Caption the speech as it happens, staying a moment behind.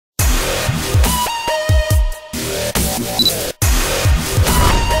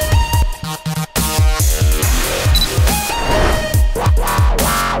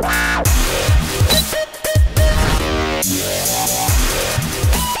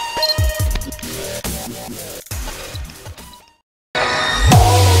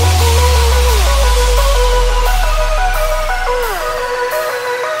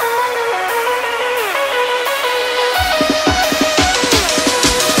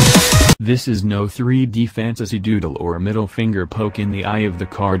This is no 3D fantasy doodle or middle finger poke in the eye of the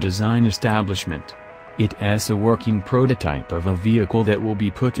car design establishment. It's a working prototype of a vehicle that will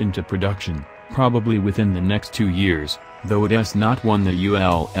be put into production, probably within the next 2 years, though it's not one that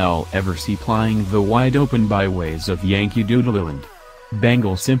you'll ever see plying the wide-open byways of Yankee Doodleland.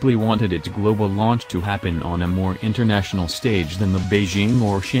 Bangle simply wanted its global launch to happen on a more international stage than the Beijing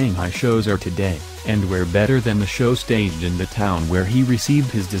or Shanghai shows are today, and where better than the show staged in the town where he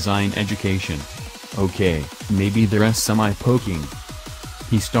received his design education. Okay, maybe there's some eye-poking.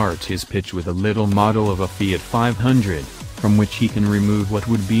 He starts his pitch with a little model of a Fiat 500, from which he can remove what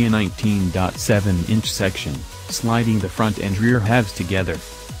would be a 19.7-inch section, sliding the front and rear halves together.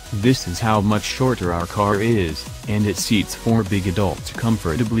 This is how much shorter our car is, and it seats 4 big adults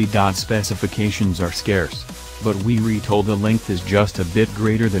comfortably. Specifications are scarce, but we retold the length is just a bit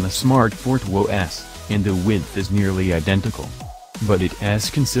greater than a Smart Ford S, and the width is nearly identical. But it's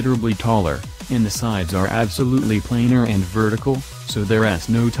considerably taller, and the sides are absolutely planar and vertical, so there's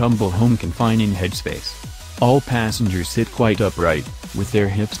no tumble home confining headspace. All passengers sit quite upright, with their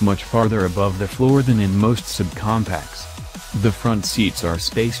hips much farther above the floor than in most subcompacts. The front seats are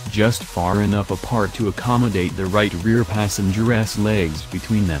spaced just far enough apart to accommodate the right rear passenger's legs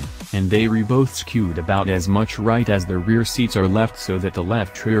between them, and they are both skewed about as much right as the rear seats are left so that the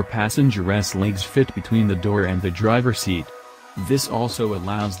left rear passenger's legs fit between the door and the driver's seat. This also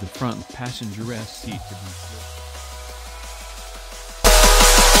allows the front passenger's seat to be